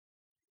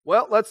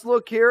Well, let's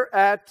look here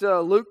at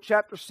Luke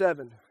chapter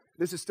 7.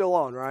 This is still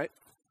on, right?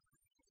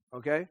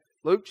 Okay.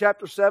 Luke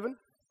chapter 7.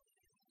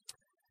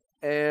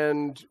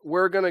 And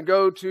we're going to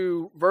go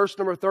to verse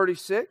number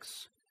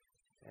 36.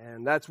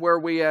 And that's where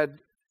we had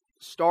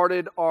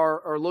started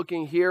our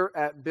looking here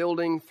at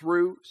building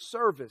through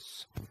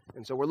service.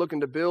 And so we're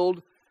looking to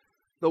build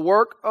the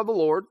work of the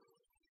Lord,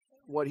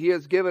 what He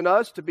has given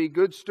us to be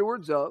good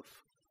stewards of,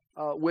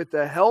 with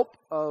the help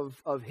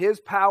of His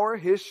power,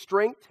 His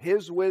strength,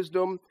 His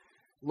wisdom,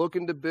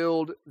 looking to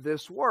build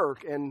this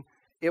work. And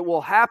it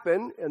will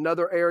happen.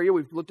 Another area,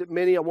 we've looked at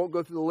many, I won't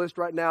go through the list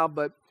right now,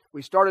 but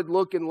we started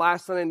looking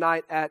last Sunday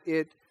night at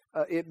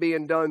it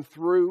being done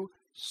through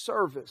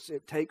service.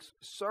 It takes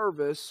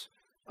service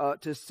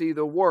to see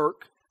the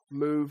work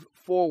move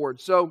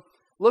forward. So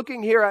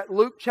looking here at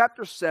Luke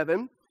chapter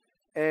 7,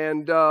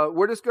 and I'm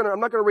not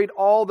going to read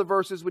all the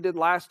verses we did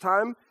last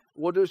time.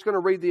 We're just going to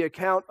read the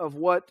account of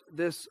what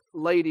this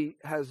lady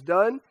has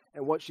done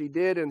and what she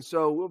did. And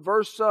so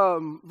verse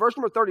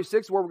number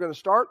 36 is where we're going to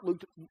start.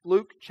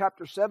 Luke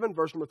chapter 7,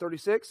 verse number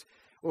 36.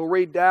 We'll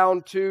read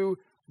down to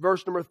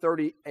verse number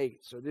 38.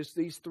 So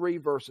these three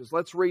verses.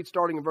 Let's read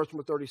starting in verse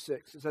number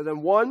 36. It says,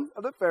 "And one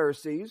of the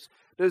Pharisees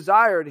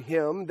desired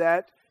him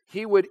that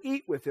he would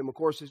eat with him." Of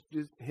course,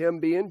 him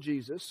being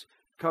Jesus,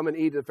 come and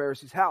eat at the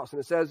Pharisee's house.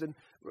 And it says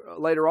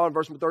later on,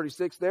 verse number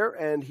 36 there,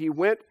 "And he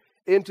went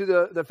into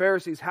the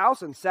Pharisee's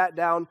house and sat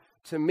down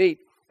to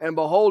meat. And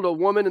behold, a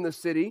woman in the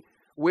city,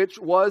 which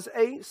was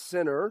a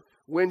sinner,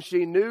 when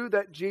she knew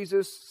that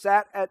Jesus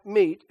sat at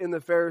meat in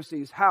the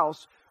Pharisee's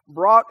house,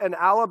 brought an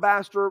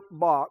alabaster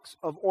box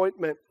of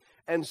ointment,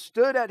 and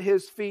stood at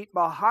his feet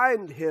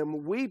behind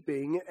him,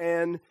 weeping,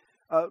 and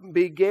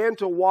began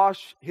to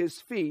wash his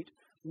feet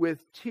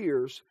with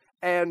tears,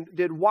 and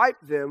did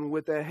wipe them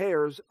with the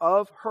hairs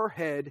of her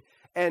head,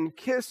 and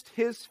kissed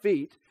his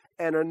feet,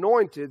 and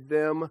anointed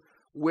them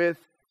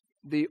with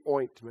the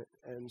ointment."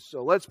 And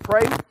so let's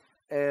pray,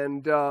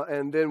 and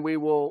then we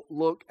will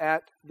look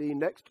at the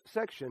next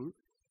section